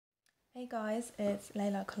Hey guys, it's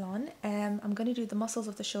Layla Kalon. I'm going to do the muscles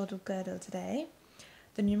of the shoulder girdle today.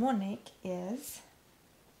 The mnemonic is,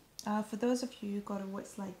 for those of you who got a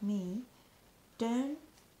voice like me, don't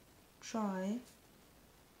try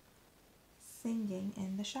singing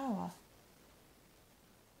in the shower.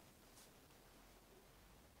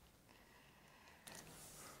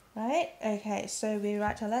 Right? Okay, so we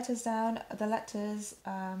write our letters down. The letters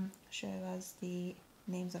show us the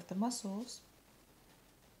names of the muscles.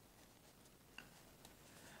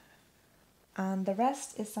 And the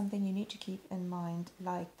rest is something you need to keep in mind,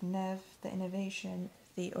 like the nerve, the innervation,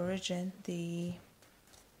 the origin, the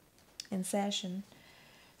insertion.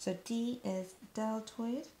 So D is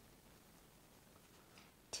deltoid,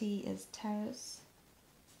 T is teres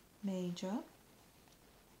major,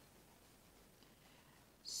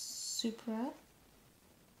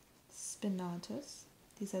 supraspinatus,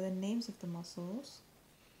 these are the names of the muscles,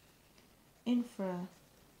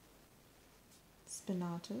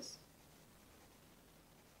 infraspinatus,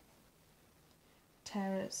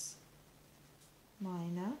 teres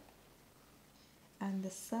minor, and the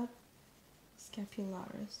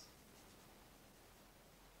subscapularis.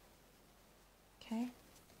 Okay,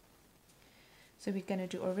 so we're going to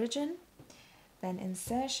do origin, then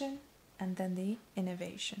insertion, and then the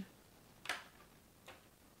innervation.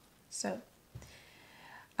 So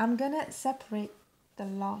I'm going to separate the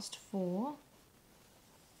last four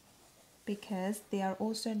because they are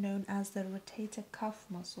also known as the rotator cuff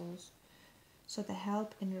muscles. So they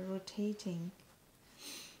help in rotating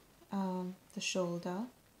the shoulder,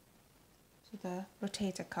 so the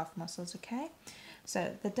rotator cuff muscles, okay?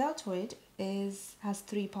 So the deltoid has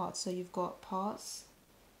three parts. So you've got pars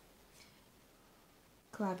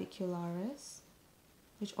clavicularis,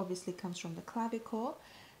 which obviously comes from the clavicle.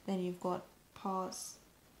 Then you've got pars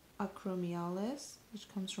acromialis, which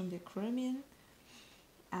comes from the acromion,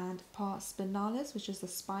 and pars spinalis, which is the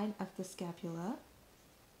spine of the scapula.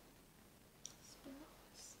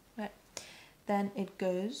 Right. Then it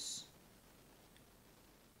goes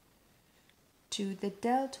to the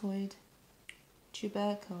deltoid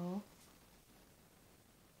tubercle,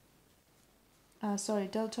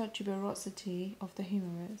 deltoid tuberosity of the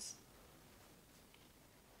humerus.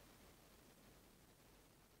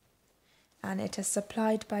 And it is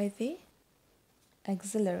supplied by the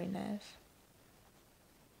axillary nerve.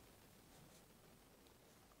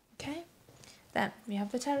 Okay, then we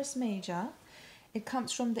have the teres major. It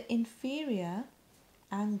comes from the inferior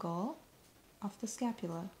angle of the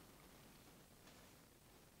scapula.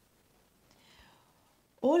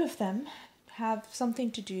 All of them have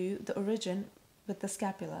something to do, the origin, with the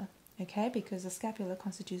scapula, okay, because the scapula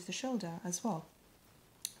constitutes the shoulder as well.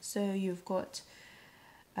 So you've got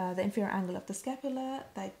the inferior angle of the scapula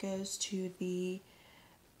that goes to the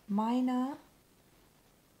minor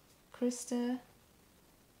crista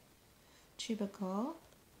tubercle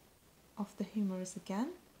of the humerus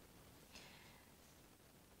again.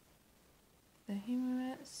 The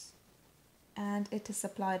humerus, and it is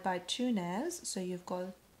supplied by two nerves. So you've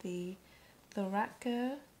got the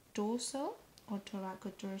thoracodorsal or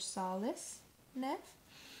thoracoldorsalis nerve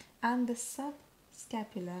and the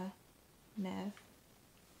subscapular nerve.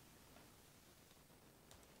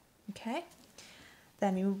 Okay,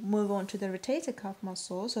 then we move on to the rotator cuff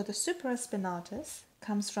muscle. So the supraspinatus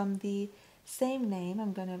comes from the same name.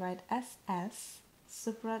 I'm going to write SS,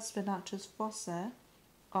 supraspinatus fossa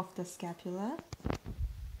of the scapula.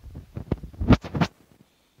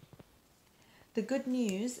 The good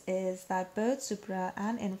news is that both supra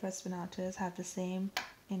and infraspinatus have the same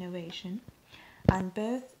innervation, and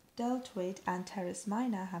both deltoid and teres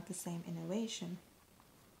minor have the same innervation.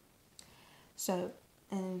 So,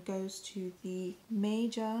 and it goes to the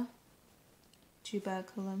major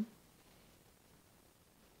tuberculum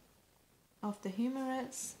of the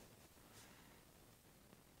humerus.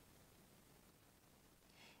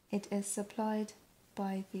 It is supplied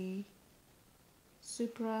by the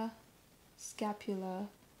suprascapular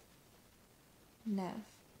nerve.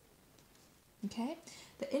 Okay,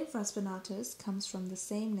 the infraspinatus comes from the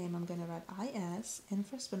same name. I'm going to write IS,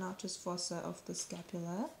 infraspinatus fossa of the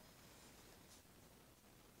scapula.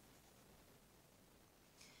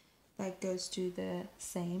 That goes to the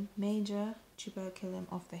same major tuberculum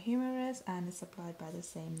of the humerus and is supplied by the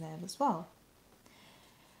same nerve as well.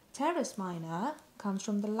 Teres minor comes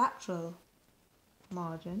from the lateral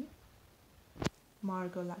margin,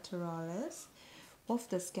 margo lateralis, of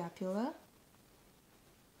the scapula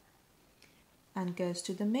and goes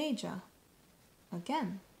to the major,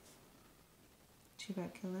 again,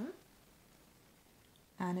 tuberculum,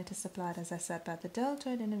 and it is supplied, as I said, by the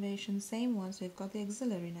deltoid innervation, same one, so you've got the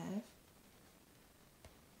axillary nerve,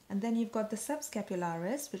 And then you've got the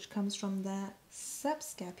subscapularis, which comes from the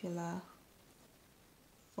subscapular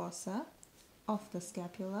fossa of the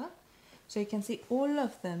scapula. So you can see all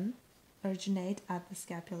of them originate at the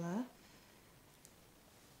scapula.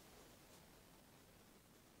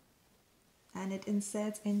 And it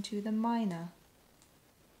inserts into the minor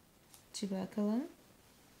tuberculum.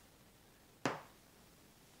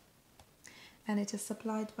 And it is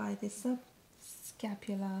supplied by the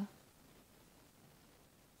subscapular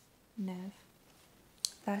nerve.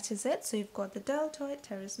 That is it. So you've got the deltoid,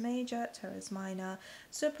 teres major, teres minor,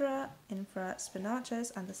 supra, infra,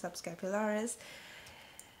 spinatus, and the subscapularis.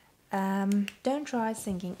 Don't try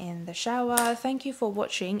singing in the shower. Thank you for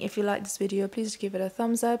watching. If you like this video, please give it a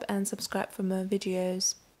thumbs up and subscribe for more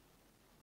videos.